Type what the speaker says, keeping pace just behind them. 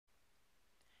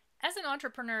As an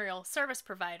entrepreneurial service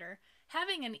provider,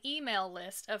 having an email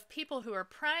list of people who are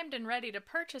primed and ready to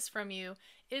purchase from you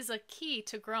is a key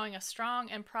to growing a strong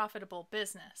and profitable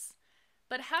business.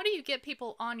 But how do you get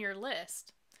people on your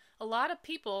list? A lot of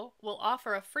people will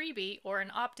offer a freebie or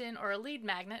an opt-in or a lead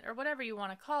magnet or whatever you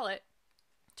want to call it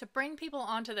to bring people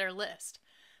onto their list.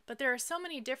 But there are so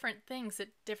many different things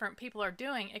that different people are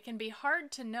doing, it can be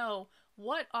hard to know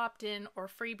what opt-in or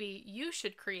freebie you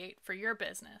should create for your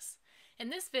business. In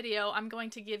this video, I'm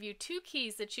going to give you 2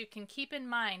 keys that you can keep in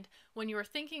mind when you are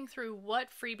thinking through what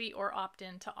freebie or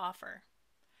opt-in to offer.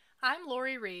 I'm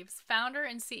Lori Reeves, founder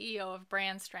and CEO of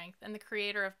Brand Strength and the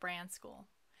creator of Brand School.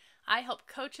 I help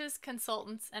coaches,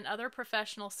 consultants, and other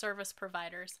professional service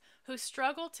providers who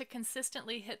struggle to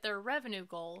consistently hit their revenue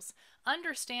goals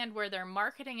understand where their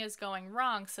marketing is going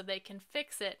wrong so they can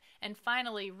fix it and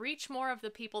finally reach more of the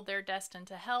people they're destined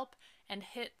to help and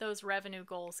hit those revenue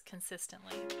goals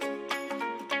consistently.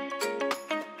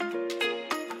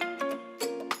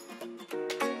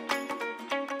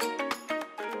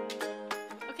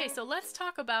 Okay, so let's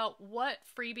talk about what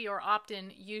freebie or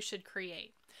opt-in you should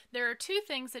create. There are 2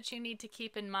 things that you need to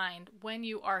keep in mind when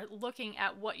you are looking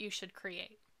at what you should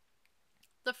create.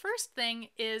 The first thing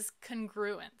is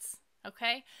congruence,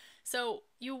 okay? So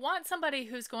you want somebody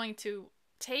who's going to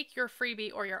take your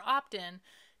freebie or your opt-in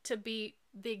to be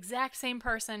the exact same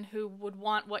person who would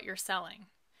want what you're selling.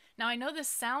 Now, I know this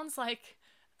sounds like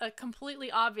a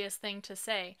completely obvious thing to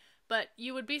say, but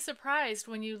you would be surprised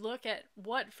when you look at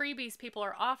what freebies people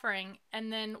are offering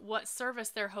and then what service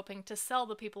they're hoping to sell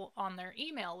the people on their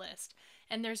email list.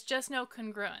 And there's just no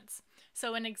congruence.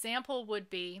 So an example would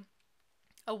be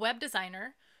a web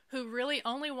designer who really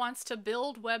only wants to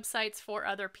build websites for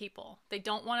other people. They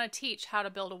don't want to teach how to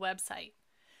build a website.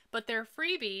 But their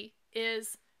freebie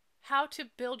is how to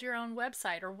build your own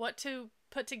website or what to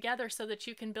put together so that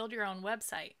you can build your own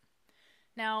website.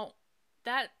 Now,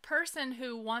 that person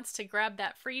who wants to grab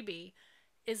that freebie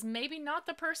is maybe not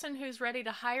the person who's ready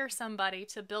to hire somebody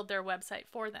to build their website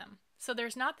for them. So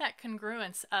there's not that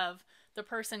congruence of the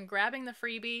person grabbing the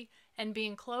freebie and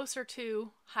being closer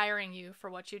to hiring you for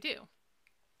what you do.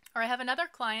 Or I have another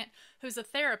client who's a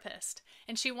therapist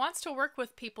and she wants to work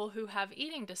with people who have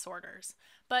eating disorders,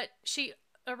 but she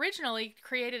originally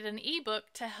created an ebook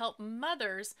to help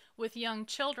mothers with young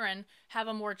children have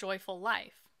a more joyful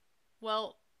life.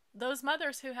 Well, those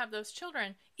mothers who have those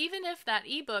children, even if that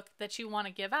ebook that you want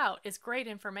to give out is great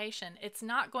information, it's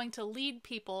not going to lead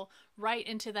people right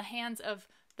into the hands of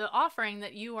the offering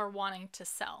that you are wanting to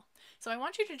sell. So I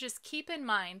want you to just keep in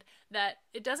mind that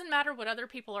it doesn't matter what other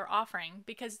people are offering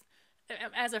because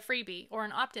as a freebie or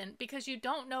an opt-in, because you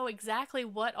don't know exactly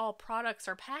what all products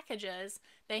or packages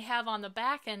they have on the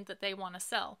back end that they want to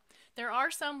sell. There are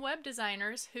some web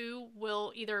designers who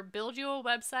will either build you a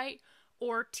website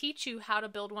or teach you how to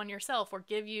build one yourself, or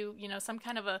give you, some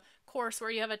kind of a course where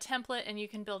you have a template and you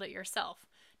can build it yourself.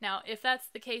 Now, if that's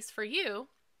the case for you,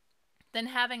 then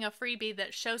having a freebie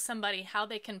that shows somebody how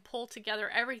they can pull together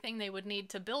everything they would need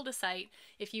to build a site,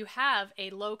 if you have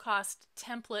a low-cost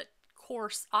template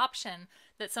course option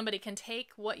that somebody can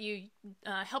take what you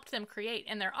helped them create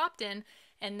in their opt-in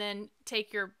and then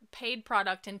take your paid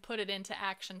product and put it into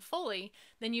action fully,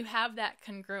 then you have that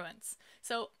congruence.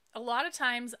 So a lot of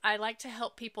times I like to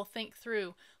help people think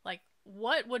through, like,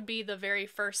 what would be the very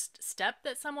first step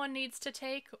that someone needs to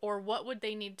take, or what would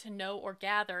they need to know or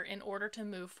gather in order to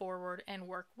move forward and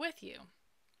work with you.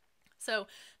 So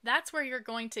that's where you're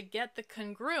going to get the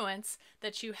congruence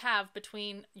that you have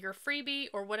between your freebie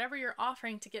or whatever you're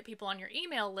offering to get people on your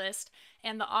email list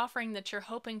and the offering that you're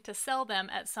hoping to sell them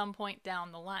at some point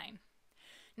down the line.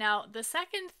 Now, the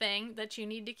second thing that you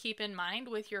need to keep in mind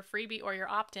with your freebie or your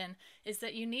opt-in is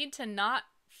that you need to not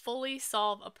fully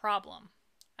solve a problem.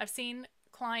 I've seen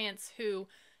clients who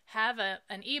have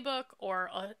an ebook or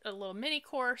a little mini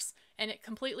course and it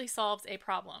completely solves a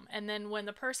problem. And then when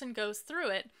the person goes through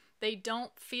it, they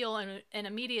don't feel an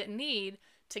immediate need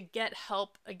to get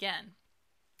help again.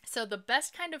 So the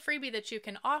best kind of freebie that you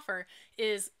can offer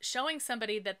is showing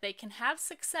somebody that they can have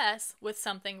success with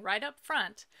something right up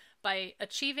front by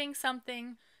achieving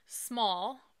something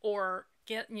small or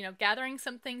gathering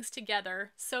some things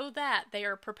together so that they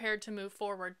are prepared to move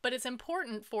forward. But it's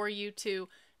important for you to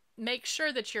make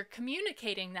sure that you're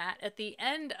communicating that at the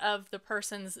end of the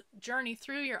person's journey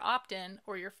through your opt-in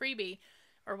or your freebie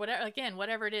or whatever, again,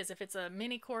 whatever it is, if it's a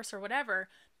mini course or whatever,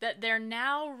 that they're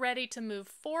now ready to move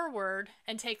forward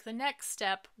and take the next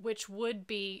step, which would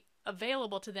be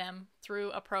available to them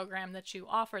through a program that you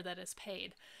offer that is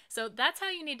paid. So that's how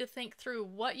you need to think through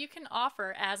what you can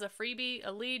offer as a freebie,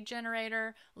 a lead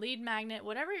generator, lead magnet,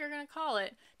 whatever you're going to call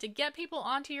it, to get people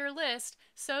onto your list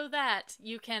so that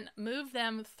you can move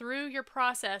them through your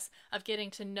process of getting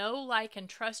to know, like, and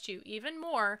trust you even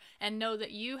more and know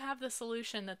that you have the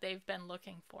solution that they've been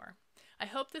looking for. I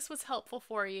hope this was helpful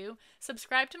for you.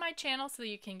 Subscribe to my channel so that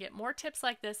you can get more tips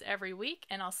like this every week,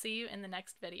 and I'll see you in the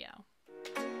next video.